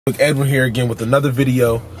Edwin here again with another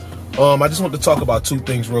video. I just want to talk about two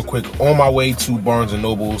things real quick. On my way to Barnes &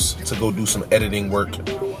 Noble's to go do some editing work,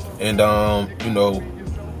 and you know,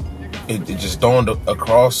 it just dawned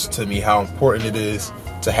across to me how important it is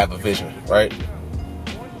to have a vision, right?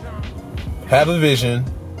 Have a vision,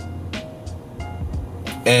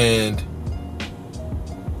 and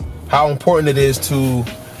how important it is to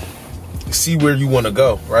see where you want to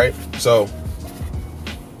go, right? So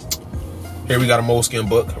here we got a Moleskine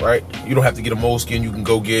book, right? You don't have to get a Moleskine. You can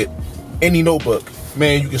go get any notebook.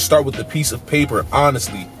 Man, you can start with a piece of paper,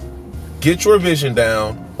 honestly. Get your vision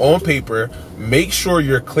down on paper. Make sure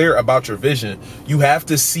you're clear about your vision. You have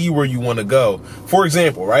to see where you want to go. For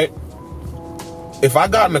example, right? If I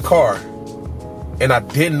got in the car and I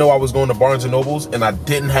didn't know I was going to Barnes & Noble's and I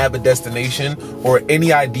didn't have a destination or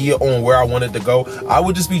any idea on where I wanted to go, I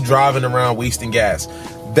would just be driving around wasting gas.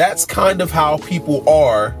 That's kind of how people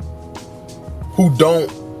are who don't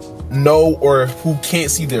know or who can't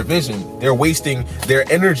see their vision. They're wasting their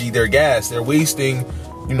energy, their gas. They're wasting,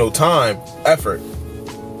 you know, time, effort.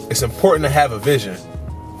 It's important to have a vision.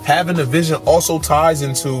 Having a vision also ties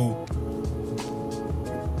into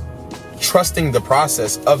trusting the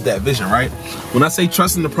process of that vision, right? When I say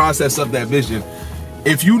trusting the process of that vision,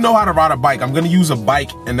 if you know how to ride a bike, I'm going to use a bike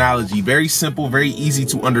analogy. Very simple, very easy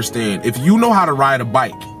to understand. If you know how to ride a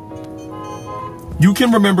bike, you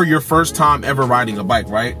can remember your first time ever riding a bike,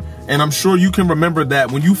 right? And I'm sure you can remember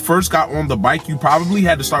that when you first got on the bike, you probably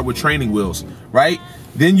had to start with training wheels, right?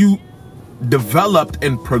 Then you developed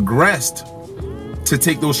and progressed to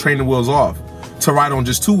take those training wheels off, to ride on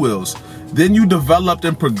just two wheels. Then you developed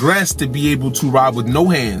and progressed to be able to ride with no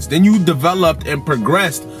hands. Then you developed and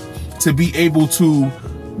progressed to be able to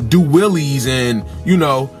do wheelies and, you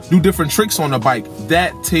know, do different tricks on the bike.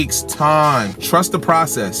 That takes time. Trust the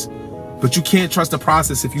process. But you can't trust the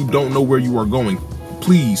process if you don't know where you are going.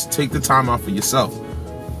 Please take the time out for yourself.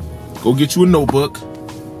 Go get you a notebook.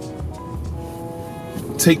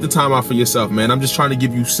 Take the time out for yourself, man. I'm just trying to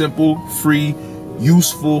give you simple, free,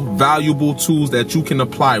 useful, valuable tools that you can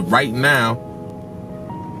apply right now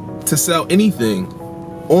to sell anything,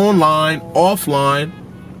 online, offline,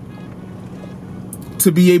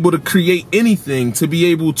 to be able to create anything, to be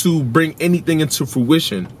able to bring anything into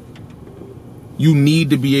fruition. You need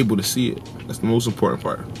to be able to see it. That's the most important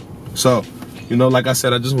part. So, you know, like I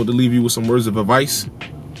said, I just want to leave you with some words of advice.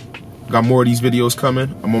 Got more of these videos coming.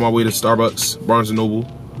 I'm on my way to Starbucks, Barnes & Noble.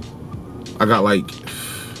 I got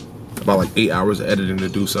about 8 hours of editing to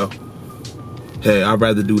do, so hey, I'd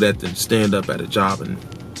rather do that than stand up at a job and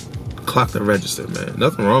clock the register, man.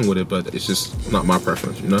 Nothing wrong with it, but it's just not my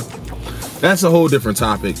preference, you know? That's a whole different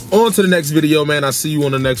topic. On to the next video, man. I'll see you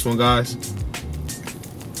on the next one, guys.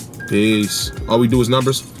 Peace. All we do is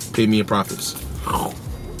numbers. Pay me in profits.